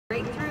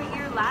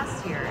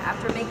last year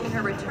after making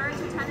her return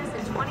to tennis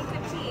in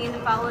 2015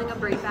 following a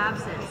brief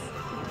absence.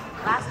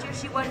 Last year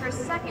she won her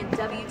second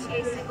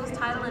WTA singles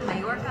title in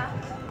Mallorca.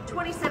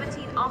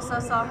 2017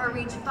 also saw her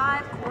reach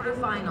 5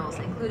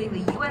 quarterfinals,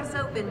 including the US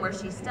Open where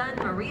she stunned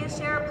Maria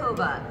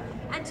Sharapova,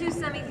 and 2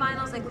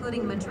 semifinals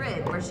including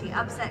Madrid where she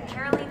upset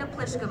Karolina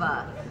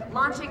Pliskova,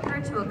 launching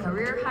her to a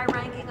career-high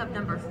ranking of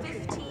number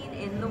 15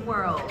 in the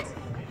world.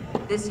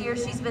 This year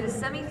she's been a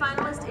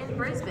semi-finalist in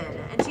Brisbane,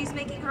 and she's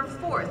making her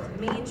 4th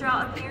main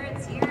draw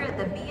appearance here at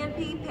the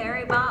BNP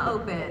Paribas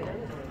Open.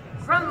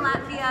 From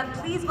Latvia,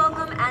 please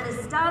welcome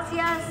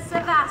Anastasia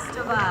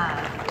Sevastova.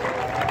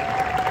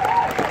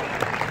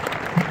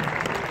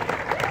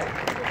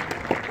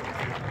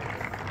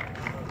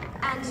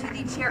 And to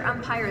the chair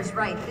umpire's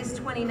right, this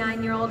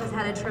 29-year-old has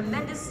had a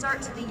tremendous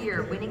start to the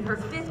year, winning her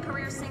 5th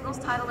career singles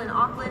title in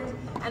Auckland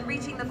and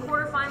reaching the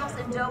quarterfinals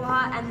in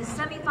Doha and the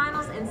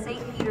semifinals in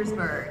St.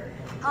 Petersburg,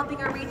 helping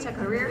her reach a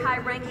career-high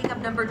ranking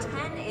of number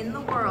 10 in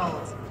the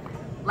world.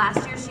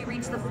 Last year, she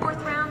reached the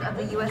 4th round of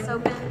the US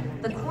Open,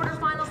 the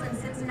quarterfinals in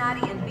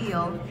Cincinnati and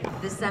Biel,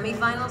 the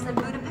semifinals in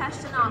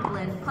Budapest and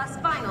Auckland, plus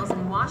finals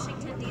in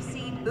Washington,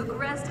 D.C.,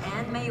 Bucharest,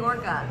 and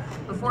Mallorca,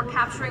 before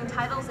capturing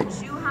titles in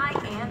Zhuhai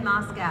and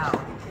Moscow.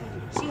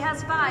 She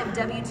has 5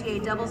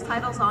 WTA doubles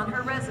titles on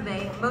her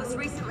resume, most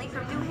recently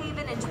from New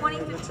Haven in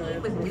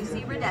 2015 with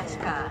Lucy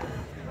Radechka,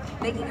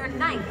 making her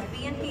 9th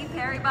BNP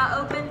Paribas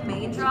Open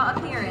main draw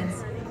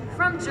appearance.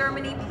 From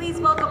Germany, please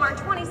welcome our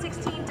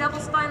 2016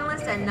 doubles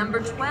finalist and number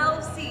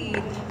 12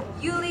 seed,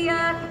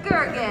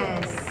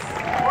 Goerges.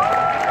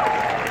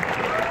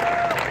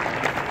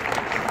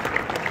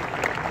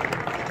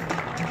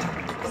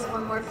 Just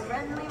one more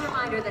friendly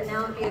reminder that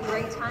now would be a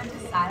great time to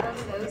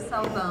silence those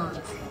cell phones.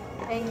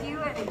 Thank you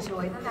and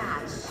enjoy the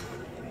match.